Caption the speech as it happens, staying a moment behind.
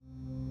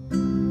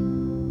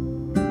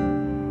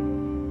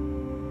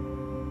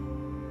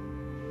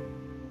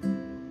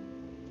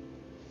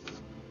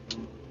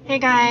Hey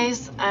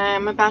guys,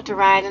 I'm about to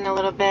ride in a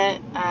little bit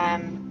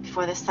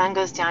before the sun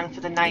goes down for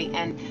the night,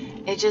 and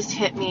it just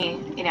hit me.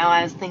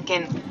 I was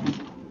thinking,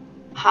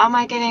 how am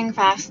I getting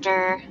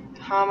faster?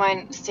 How am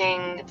I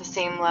staying at the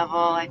same level?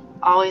 Like,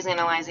 always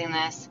analyzing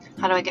this.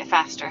 How do I get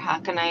faster? How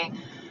can I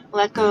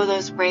let go of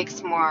those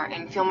brakes more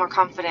and feel more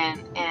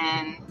confident?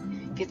 And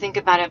if you think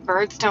about it,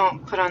 birds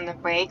don't put on the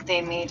brake.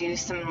 They may do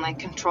some like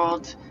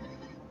controlled,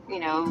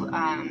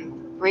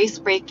 race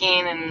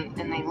braking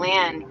and they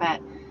land,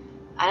 but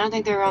I don't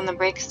think they're on the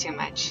brakes too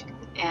much.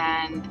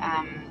 And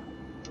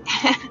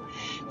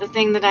the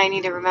thing that I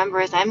need to remember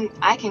is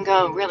I can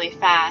go really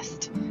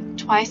fast,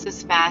 twice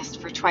as fast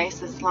for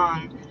twice as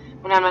long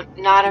when I'm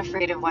not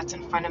afraid of what's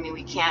in front of me.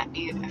 We can't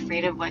be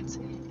afraid of what's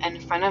in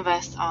front of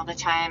us all the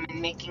time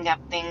and making up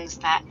things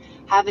that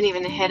haven't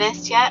even hit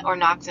us yet or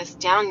knocked us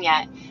down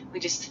yet. We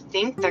just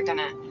think they're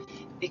gonna,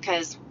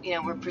 because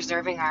we're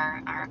preserving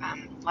our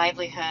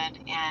livelihood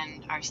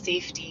and our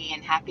safety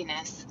and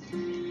happiness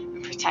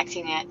and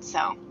protecting it.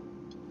 So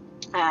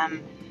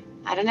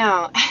I don't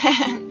know.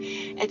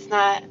 It's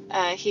not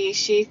a he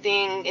she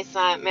thing. It's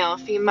not male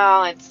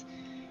female. It's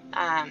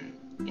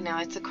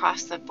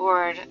across the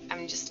board.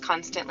 I'm just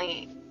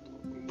constantly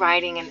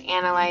writing and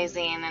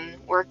analyzing and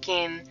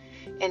working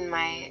in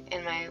my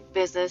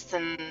business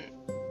and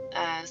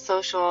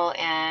social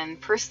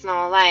and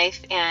personal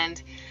life.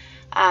 And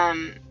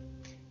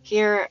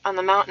here on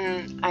the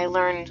mountain, I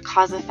learned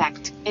cause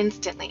effect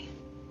instantly.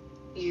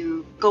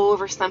 You go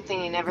over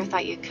something you never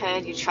thought you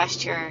could, you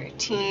trust your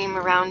team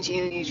around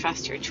you, you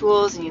trust your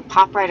tools, and you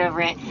pop right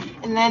over it.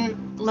 And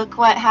then look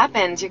what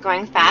happens. You're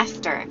going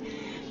faster.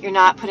 You're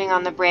not putting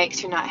on the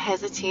brakes. You're not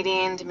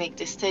hesitating to make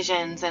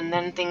decisions, and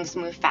then things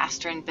move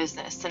faster in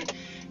business. And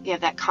you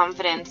have that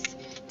confidence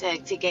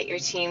to get your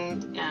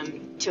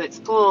team to its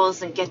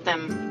goals and get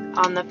them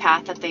on the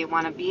path that they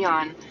want to be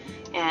on.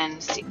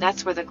 And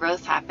that's where the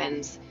growth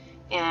happens.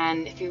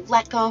 And if you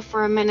let go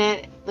for a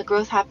minute, the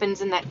growth happens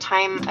in that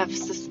time of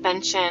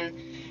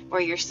suspension where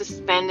you're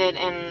suspended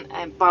in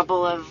a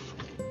bubble of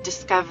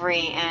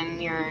discovery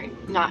and you're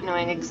not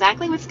knowing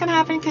exactly what's going to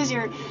happen because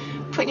you're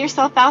putting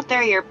yourself out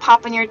there. You're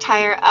popping your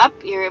tire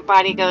up, your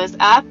body goes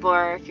up,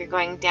 or if you're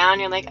going down,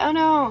 you're like, oh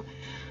no.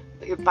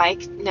 But your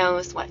bike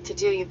knows what to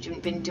do.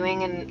 You've been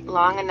doing it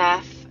long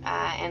enough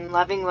and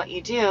loving what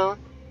you do,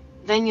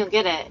 then you'll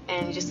get it.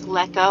 And you just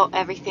let go.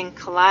 Everything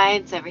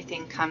collides,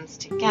 everything comes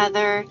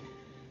together.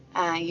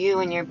 You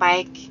and your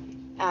bike,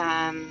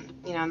 a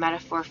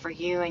metaphor for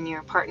you and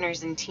your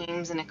partners and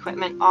teams and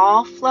equipment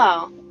all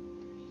flow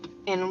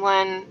in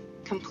one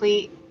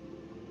complete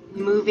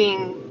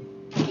moving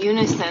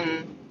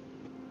unison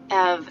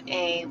of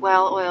a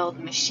well-oiled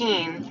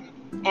machine.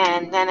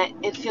 And then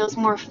it feels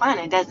more fun.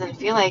 It doesn't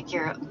feel like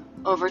you're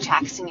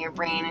overtaxing your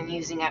brain and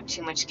using up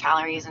too much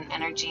calories and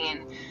energy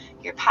and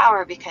your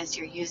power because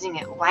you're using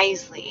it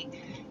wisely.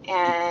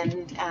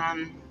 And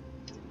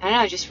I don't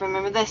know, just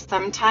remember this.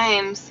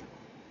 Sometimes,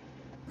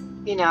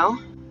 you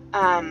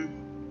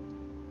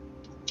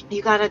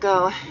gotta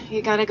go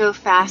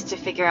fast to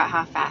figure out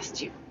how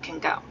fast you can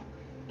go.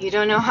 You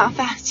don't know how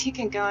fast you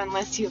can go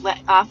unless you let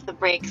off the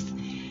brakes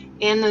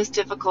in those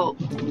difficult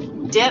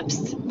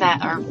dips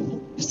that are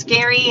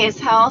scary as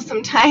hell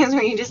sometimes,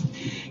 where you just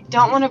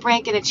don't want to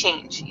break in a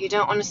change. You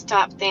don't want to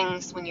stop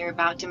things when you're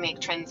about to make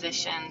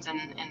transitions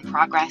and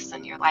progress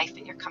in your life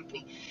and your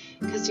company,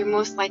 because you're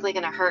most likely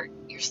going to hurt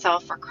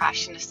yourself or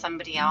crash into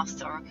somebody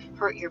else or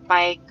hurt your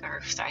bike,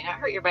 or sorry, not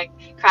hurt your bike,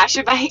 crash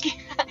your bike.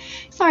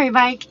 Sorry,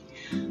 bike.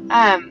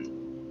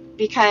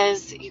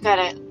 Because you got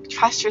to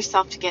trust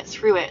yourself to get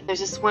through it. There's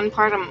this one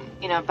part I'm,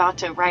 about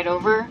to ride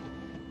over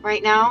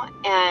right now,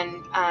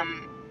 and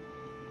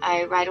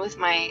I ride with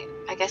my,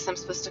 I guess I'm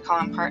supposed to call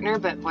him partner,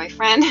 but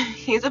boyfriend.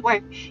 He's a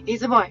boy.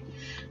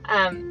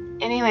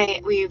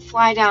 Anyway, we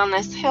fly down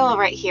this hill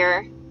right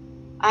here.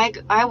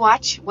 I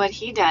watch what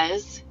he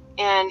does,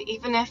 and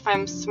even if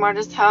I'm smart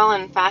as hell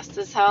and fast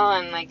as hell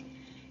and like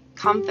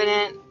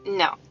confident,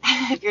 no.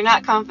 If you're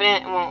not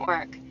confident, it won't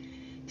work.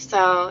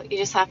 So you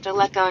just have to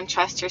let go and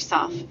trust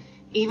yourself.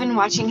 Even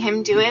watching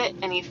him do it,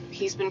 and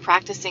he's been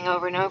practicing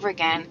over and over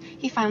again,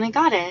 he finally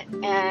got it.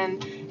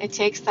 And it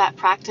takes that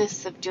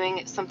practice of doing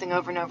it something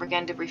over and over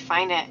again to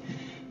refine it,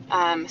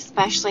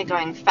 especially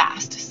going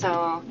fast.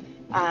 So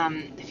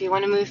if you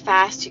want to move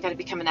fast, you got to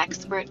become an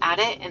expert at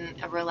it, and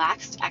a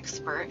relaxed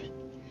expert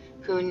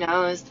who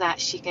knows that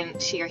she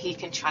or he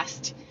can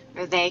trust,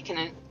 or they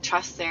can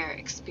trust their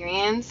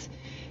experience,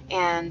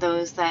 and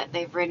those that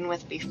they've ridden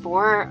with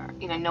before,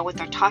 know what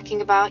they're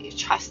talking about. You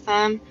trust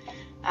them.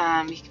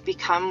 You can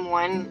become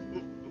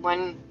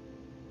one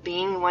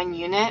being, one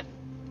unit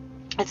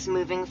that's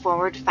moving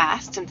forward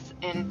fast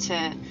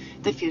into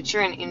the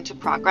future and into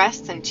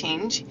progress and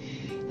change.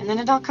 And then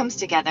it all comes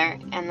together,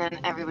 and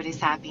then everybody's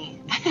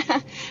happy.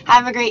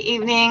 Have a great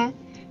evening.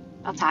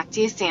 I'll talk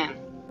to you soon.